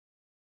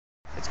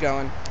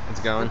going. It's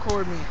going.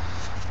 Record me.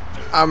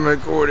 I'm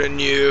recording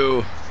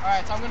you.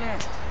 Alright, so I'm gonna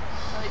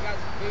tell you guys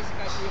the basic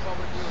idea of what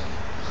we're doing.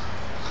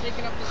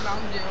 Shaking up this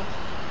Mountain Dew,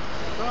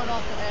 throw it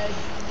off the edge,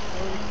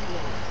 throw it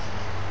explodes.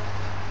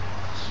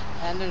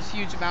 And there's a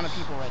huge amount of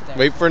people right there.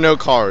 Wait for no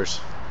cars.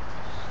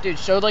 Dude,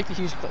 show like the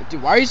huge.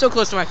 Dude, why are you so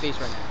close to my face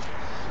right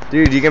now?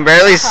 Dude, you can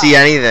barely see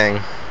anything.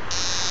 Dude,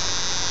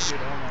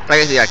 I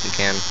guess you actually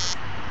can.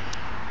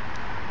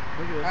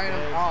 Alright,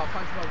 oh,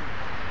 punch button.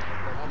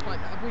 I'll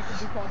punch. If we can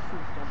do punch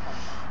first, don't punch.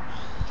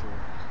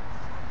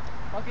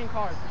 Fucking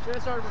cars. We should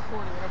have started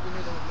recording whenever we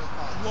knew there was no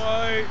cars.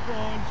 White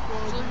punch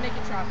button. So let's make a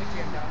traffic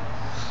jam down there.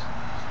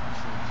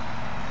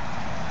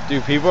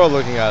 Dude, people are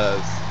looking at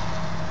us.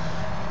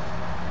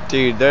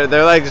 Dude,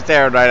 they're like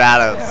staring right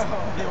at us.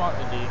 They want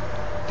the D.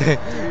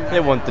 They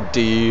want the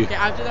D. Okay,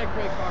 after that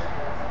great car.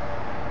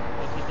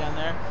 Let's get down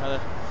there. Another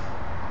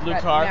blue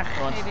Right, car.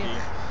 yeah, Wants the D. maybe.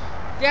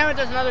 Damn it,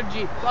 there's another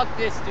Jeep. Fuck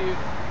this, dude.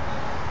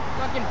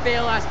 Fucking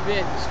fail ass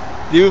bitch.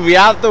 Dude, we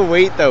have to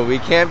wait though. We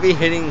can't be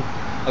hitting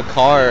a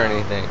car or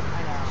anything. I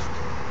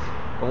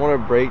know. I want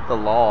to break the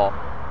law.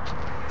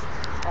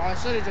 Oh, I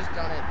should have just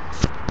done it.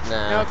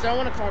 Nah. No, because I don't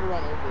want a car to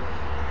run over it.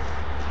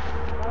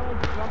 If I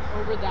want to jump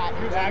over that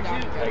and Dude, run down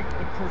actually, the like,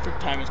 the perfect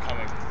time is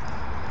coming.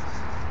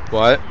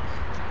 What? I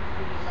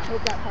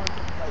hope that car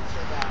comes right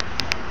so bad.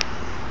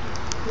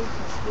 Please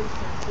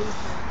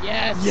turn.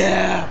 Yes!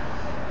 Yeah.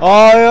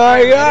 Oh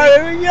my god,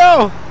 here we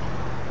go!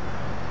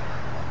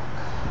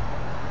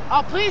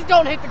 Oh, please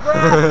don't hit the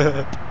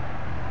ground!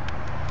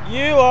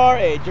 You are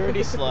a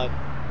dirty slut.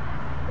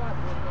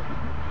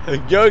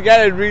 Go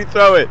get it,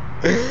 rethrow it.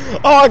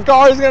 Oh, a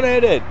car's gonna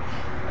hit it.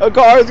 A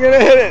car's gonna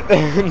hit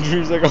it.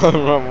 Drew's like, oh,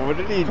 Mom, what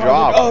did he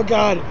drop? Oh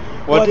god.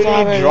 What did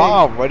happening? he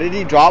drop? What did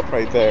he drop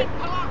right there?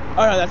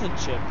 Oh no, that's a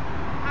chip.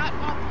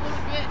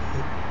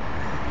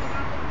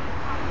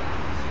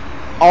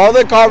 All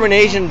the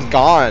carbonation's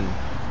gone.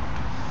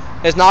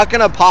 It's not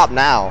gonna pop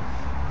now.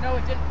 No,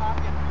 it didn't pop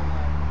yet.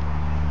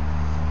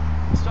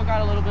 We still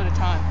got a little bit of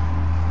time.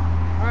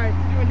 Alright,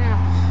 let's do it now.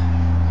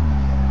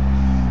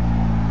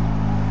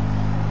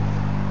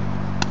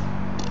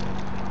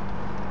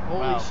 Holy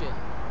Wow. shit.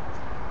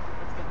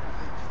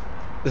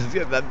 Let's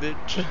get that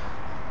bitch.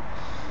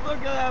 Look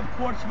at that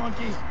porch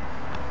monkey.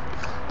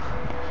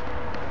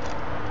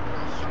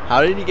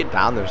 How did he get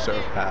down there so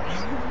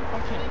fast?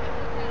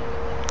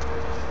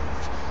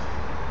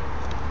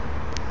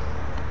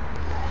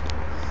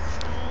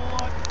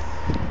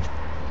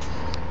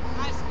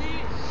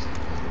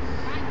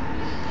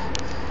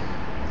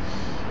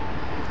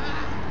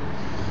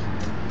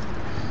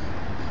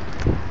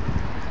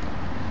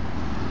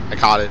 I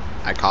caught it.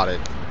 I caught it.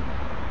 Look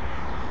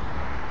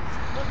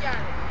at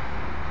it.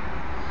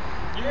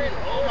 Dude,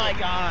 oh my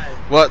god.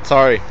 What?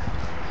 Sorry.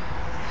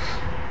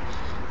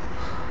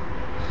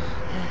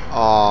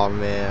 Oh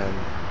man.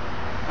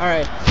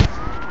 Alright.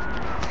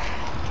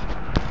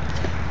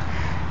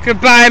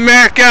 Goodbye,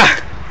 America.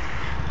 I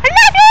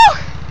love you.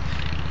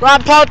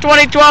 Ron Paul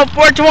 2012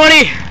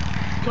 420.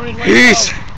 Tony, Peace.